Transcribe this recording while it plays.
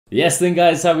Yes then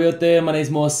guys, how are you all doing? My name is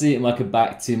Morsi and welcome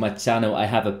back to my channel. I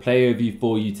have a player review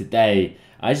for you today.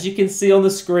 As you can see on the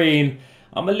screen,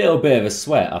 I'm a little bit of a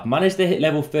sweat. I've managed to hit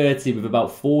level 30 with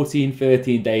about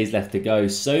 13 days left to go.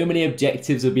 So many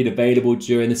objectives have been available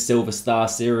during the Silver Star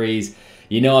series.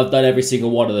 You know I've done every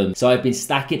single one of them. So I've been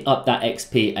stacking up that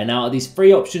XP, and out of these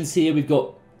three options here, we've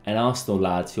got an Arsenal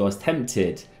lad who I was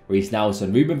tempted. Reece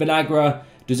Nelson, Ruben Vinagre.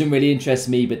 Doesn't really interest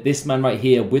me, but this man right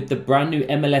here with the brand new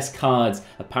MLS cards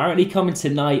apparently coming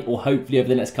tonight or hopefully over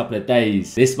the next couple of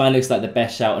days. This man looks like the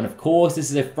best shout, and of course this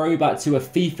is a throwback to a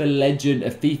FIFA legend,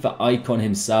 a FIFA icon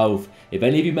himself. If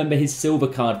any of you remember his silver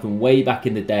card from way back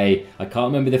in the day, I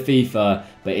can't remember the FIFA,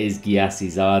 but it is Gyasi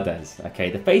Zardes. Okay,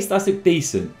 the face does look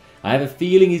decent. I have a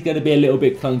feeling he's going to be a little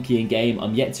bit clunky in game.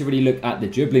 I'm yet to really look at the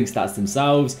dribbling stats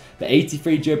themselves, but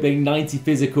 83 dribbling, 90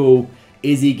 physical.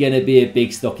 Is he going to be a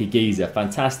big stocky geezer?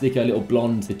 Fantastic, a little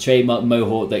blonde, the trademark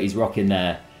mohawk that he's rocking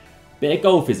there. Bit of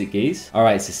goal physic, geez.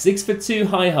 Alright, so 6'2"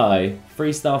 high,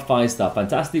 3-star, 5-star.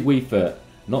 Fantastic weak foot.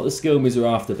 Not the skill moves we're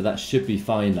after, but that should be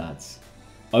fine, lads.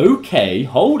 Okay,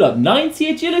 hold up. 90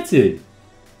 agility.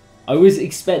 I was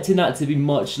expecting that to be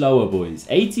much lower, boys.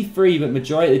 83, but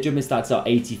majority of the dribbling stats are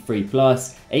 83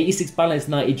 plus. 86 balance,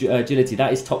 90 agility.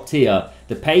 That is top tier.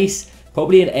 The pace,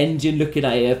 probably an engine looking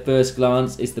at it at first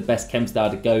glance. It's the best chem style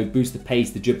to go. Boost the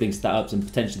pace, the dribbling stat-ups, and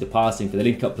potentially the passing for the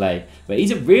link-up play. But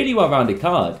he's a really well-rounded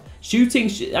card.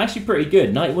 Shooting, actually pretty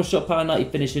good. 91 shot power, 90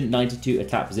 finishing, 92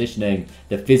 attack positioning.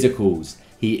 The physicals,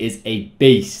 he is a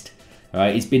beast.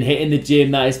 Alright, he's been hitting the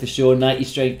gym, that is for sure. 90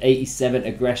 strength, 87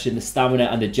 aggression. The stamina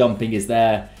and the jumping is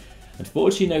there.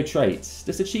 Unfortunately, no traits.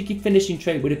 Just a cheeky finishing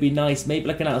trait would have been nice. Maybe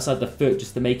like an outside the foot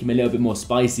just to make him a little bit more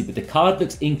spicy. But the card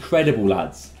looks incredible,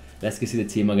 lads. Let's go see the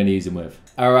team I'm going to use him with.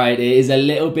 Alright, it is a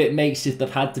little bit makeshift.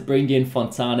 I've had to bring in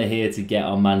Fontana here to get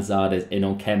our man Zardes in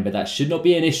on chem, but that should not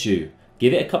be an issue.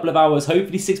 Give it a couple of hours.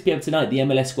 Hopefully 6 PM tonight, the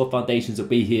MLS Squad Foundations will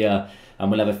be here, and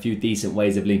we'll have a few decent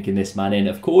ways of linking this man in.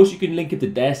 Of course, you can link him to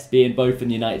Dest, being both in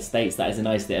the United States. That is a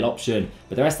nice little option.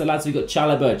 But the rest of the lads, we've got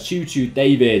Chalobah, Choo-Choo,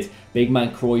 David, Big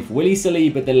Man Cruyff, Willie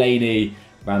Saliba, Delaney,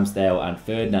 Ramsdale, and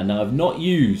Ferdinand. Now, I've not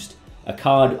used a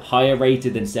card higher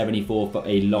rated than 74 for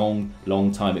a long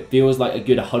time. It feels like a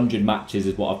good 100 matches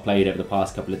is what I've played over the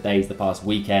past couple of days, the past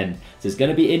weekend. So it's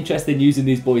going to be interesting using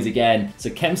these boys again.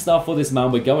 So chem star for this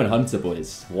man, we're going Hunter,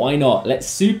 boys. Why not? Let's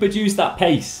super juice that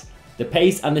pace. The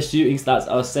pace and the shooting stats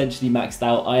are essentially maxed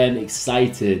out. I am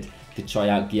excited to try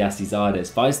out Gyasi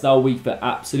Zardes. 5-star weak for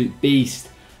absolute beast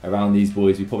around these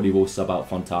boys. We probably will sub out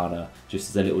Fontana, just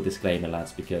as a little disclaimer,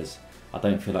 lads, because I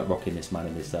don't feel like rocking this man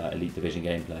in this Elite Division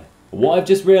gameplay. What I've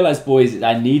just realised, boys, is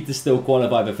I need to still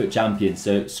qualify for FUT Champions.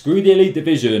 So screw the Elite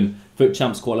Division. FUT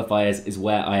Champs qualifiers is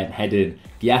where I am heading.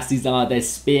 Gyasi Zardes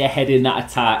spearheading that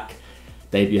attack.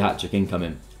 Debut hat-trick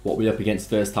incoming. What are we up against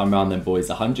first time round then, boys?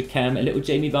 100 chem, a little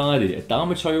Jamie Vardy, a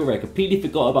Dharma Traore. I completely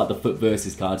forgot about the FUT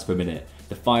versus cards for a minute.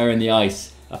 The fire and the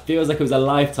ice. That feels like it was a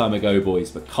lifetime ago,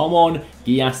 boys. But come on,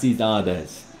 Gyasi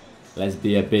Zardes. Let's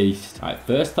be a beast. Alright,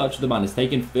 first touch of the man. It's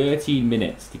taken 13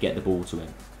 minutes to get the ball to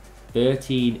him.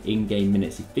 13 in-game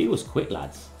minutes. He feels quick,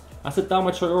 lads. That's a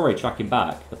Dharma Traore tracking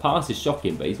back. The pass is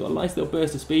shocking, but he's got a nice little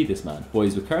burst of speed, this man.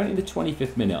 Boys, we're currently in the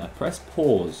 25th minute. I pressed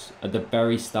pause at the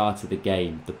very start of the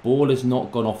game. The ball has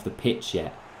not gone off the pitch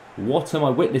yet. What am I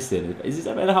witnessing? Has this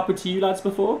ever happened to you lads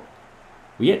before?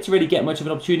 We yet to really get much of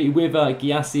an opportunity with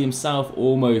Gyasi himself.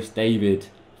 Almost David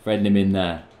threading him in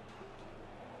there.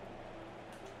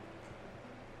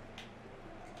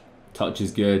 Touch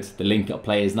is good. The link-up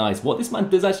play is nice. What this man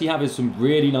does actually have is some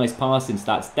really nice passing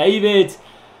stats. David!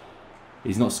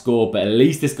 He's not scored, but at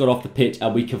least it's got off the pitch,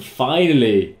 and we can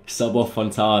finally sub off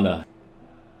Fontana.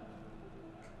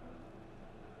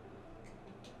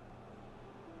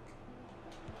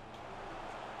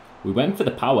 We went for the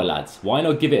power, lads. Why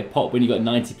not give it a pop when you got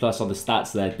 90 plus on the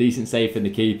stats there? Decent save from the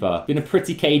keeper. Been a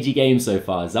pretty cagey game so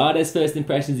far. Zardes' first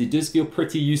impressions, he does feel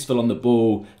pretty useful on the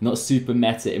ball. Not super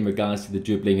meta in regards to the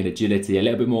dribbling and agility. A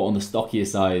little bit more on the stockier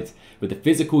side. But the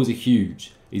physicals are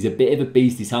huge. He's a bit of a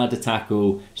beast. He's hard to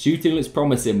tackle. Shooting looks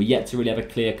promising. We're yet to really have a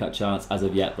clear-cut chance as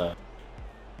of yet, though.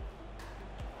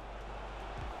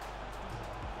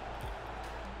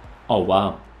 Oh,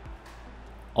 wow.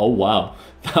 Oh, wow.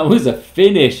 That was a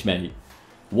finish, mate.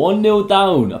 1-0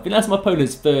 down. I think that's my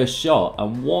opponent's first shot.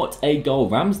 And what a goal.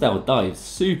 Ramsdale dives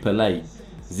super late.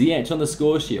 ZH on the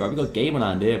score sheet. Right, we've got a game on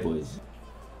hand here, boys.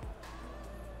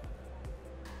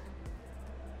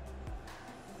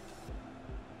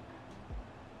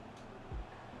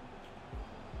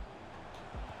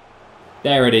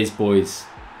 There it is, boys.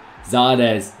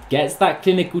 Zardes gets that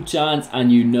clinical chance,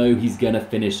 and you know he's going to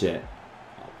finish it.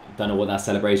 Don't know what that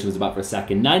celebration was about for a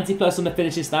second. 90 plus on the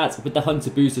finishing stats with the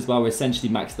Hunter boost as well. We're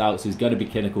essentially maxed out, so he's going to be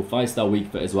clinical. 5-star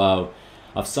weak foot as well.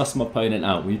 I've sussed my opponent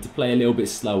out. We need to play a little bit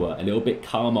slower, a little bit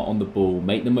calmer on the ball,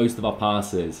 make the most of our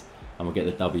passes, and we'll get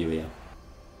the W here.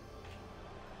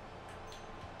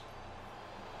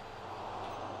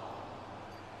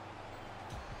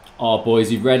 Oh,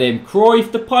 boys, we've read him.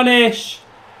 Cruyff, the punish.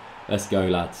 Let's go,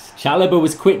 lads. Chalobah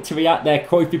was quick to react there.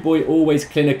 Cruyffy boy, always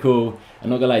clinical. I'm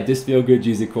not going to lie, it does feel good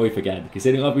using Cruyff again.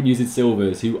 Considering I've been using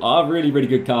Silvers, who are really, really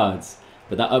good cards.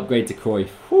 But that upgrade to Cruyff,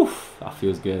 whew, that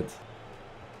feels good.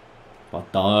 Well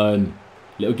done.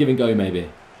 Little give and go, maybe.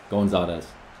 Go on, Zardes.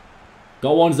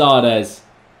 Go on, Zardes.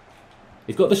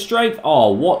 He's got the strength.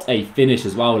 Oh, what a finish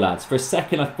as well, lads. For a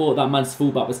second, I thought that man's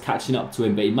fullback was catching up to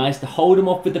him, but he managed to hold him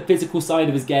off with the physical side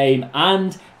of his game,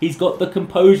 and he's got the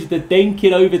composure to dink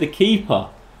it over the keeper.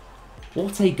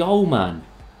 What a goal, man.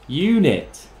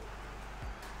 Unit.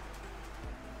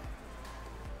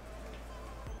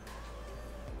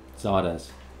 Zardes.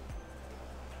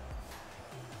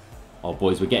 Oh,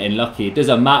 boys, we're getting lucky. It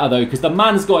doesn't matter, though, because the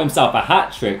man's got himself a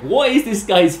hat-trick. What is this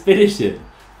guy's finishing?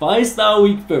 5-star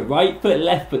weak foot, right foot,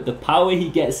 left foot. The power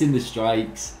he gets in the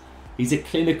strikes. He's a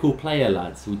clinical player,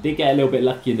 lads. We did get a little bit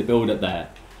lucky in the build-up there.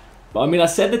 But, I mean, I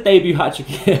said the debut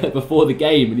hat-trick before the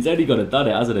game, and he's only got to done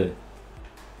it, hasn't he?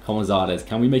 Come on, Zardes.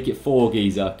 Can we make it 4,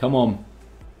 geezer? Come on.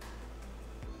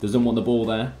 Doesn't want the ball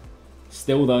there.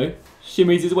 Still, though.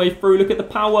 Shimmies his way through. Look at the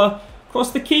power.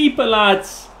 Cross the keeper,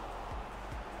 lads.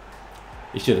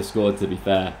 He should have scored, to be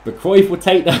fair. But Cruyff will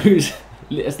take those.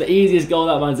 It's the easiest goal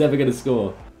that man's ever going to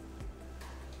score.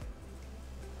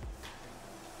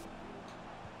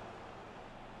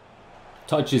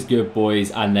 Touch is good,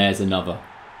 boys. And there's another.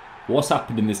 What's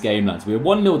happened in this game, lads? We're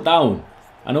 1-0 down.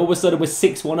 And all of a sudden, we're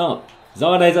 6-1 up.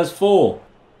 Zardes has 4.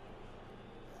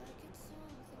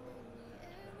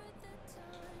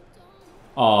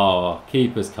 Oh,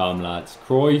 keepers come, lads.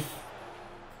 Cruyff.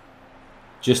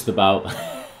 Just about.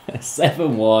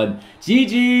 7-1.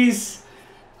 GG's.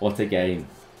 What a game.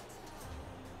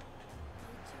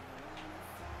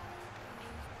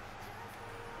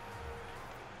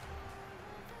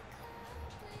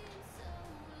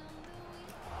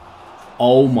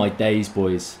 Oh my days,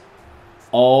 boys.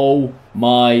 Oh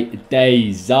my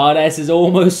days. Zardes has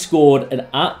almost scored an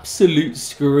absolute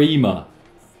screamer.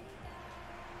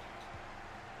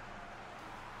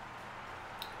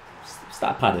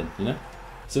 Stat padding, you know?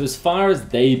 So as far as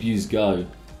debuts go,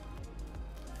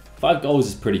 5 goals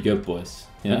is pretty good, boys.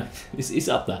 You know, it's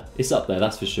up there. It's up there,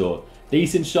 that's for sure.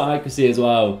 Decent shot accuracy as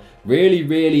well. Really,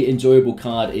 really enjoyable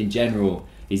card in general.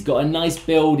 He's got a nice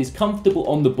build. He's comfortable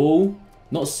on the ball.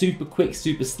 Not super quick,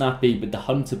 super snappy, but the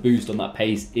Hunter boost on that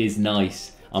pace is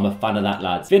nice. I'm a fan of that,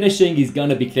 lads. Finishing, he's going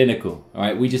to be clinical. All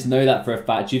right, we just know that for a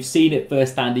fact. You've seen it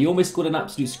firsthand. He almost scored an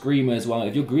absolute screamer as well.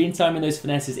 If you're green timing those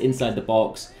finesses inside the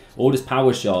box, or just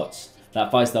power shots, that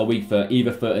 5-star weak foot,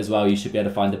 either foot as well, you should be able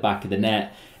to find the back of the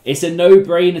net. It's a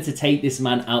no-brainer to take this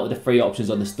man out of the free options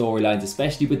on the storylines,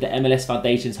 especially with the MLS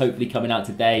Foundations hopefully coming out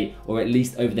today, or at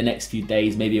least over the next few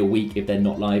days, maybe a week if they're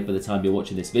not live by the time you're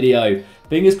watching this video.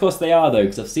 Fingers crossed they are, though,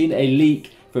 because I've seen a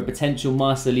leak for a potential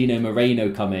Marcelino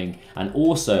Moreno coming. And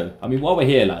also, I mean, while we're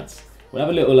here, lads, we'll have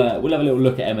a little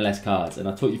look at MLS cards, and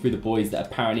I'll talk you through the boys that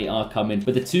apparently are coming.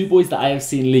 But the 2 boys that I have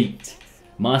seen leaked,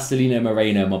 Marcelino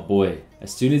Moreno, my boy.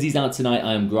 As soon as he's out tonight,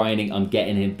 I am grinding. I'm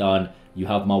getting him done. You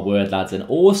have my word, lads. And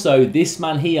also, this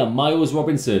man here, Miles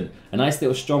Robinson. A nice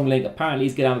little strong link. Apparently,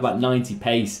 he's going to have about 90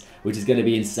 pace, which is going to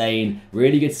be insane.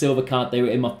 Really good silver card. They were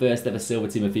in my first ever silver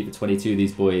team of FIFA 22,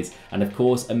 these boys. And of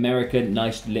course, American,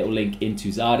 nice little link into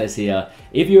Zardes here.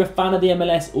 If you're a fan of the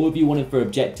MLS, or if you want it for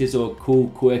objectives or a cool,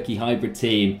 quirky hybrid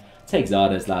team, take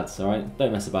Zardes, lads, all right?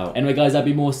 Don't mess about. Anyway, guys, that'd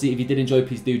be more. If you did enjoy,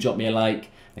 please do drop me a like.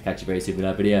 I'll catch you very soon with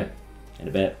another video. In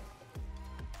a bit.